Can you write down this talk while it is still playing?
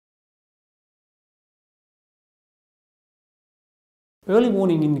Early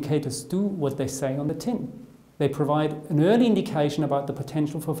warning indicators do what they say on the tin. They provide an early indication about the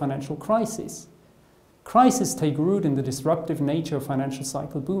potential for financial crises. Crises take root in the disruptive nature of financial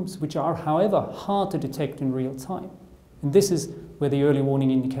cycle booms, which are, however, hard to detect in real time. And this is where the early warning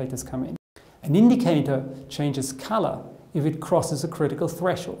indicators come in. An indicator changes color if it crosses a critical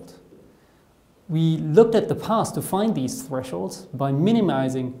threshold. We looked at the past to find these thresholds by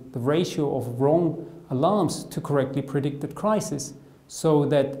minimizing the ratio of wrong alarms to correctly predicted crises, so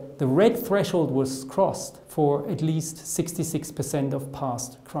that the red threshold was crossed for at least 66% of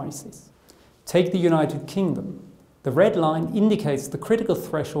past crises. Take the United Kingdom. The red line indicates the critical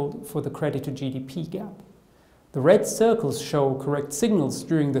threshold for the credit to GDP gap. The red circles show correct signals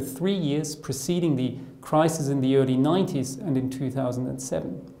during the 3 years preceding the crisis in the early 90s and in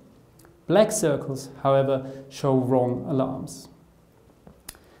 2007. Black circles, however, show wrong alarms.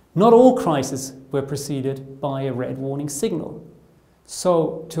 Not all crises were preceded by a red warning signal.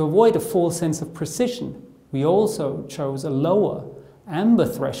 So, to avoid a false sense of precision, we also chose a lower, amber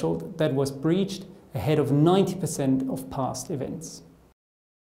threshold that was breached ahead of 90% of past events.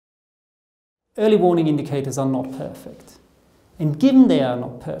 Early warning indicators are not perfect. And given they are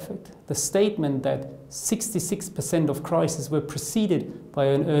not perfect, the statement that 66% of crises were preceded by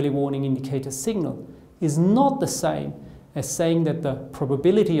an early warning indicator signal is not the same as saying that the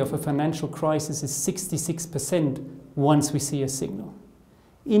probability of a financial crisis is 66% once we see a signal.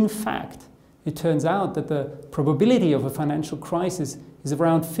 In fact, it turns out that the probability of a financial crisis is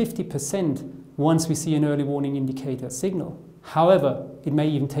around 50% once we see an early warning indicator signal. However, it may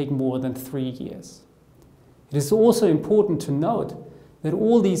even take more than 3 years. It is also important to note that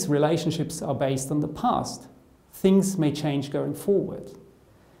all these relationships are based on the past. Things may change going forward.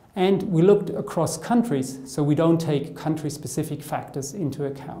 And we looked across countries, so we don't take country-specific factors into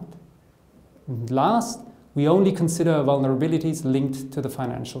account. And last, we only consider vulnerabilities linked to the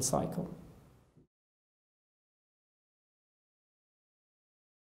financial cycle.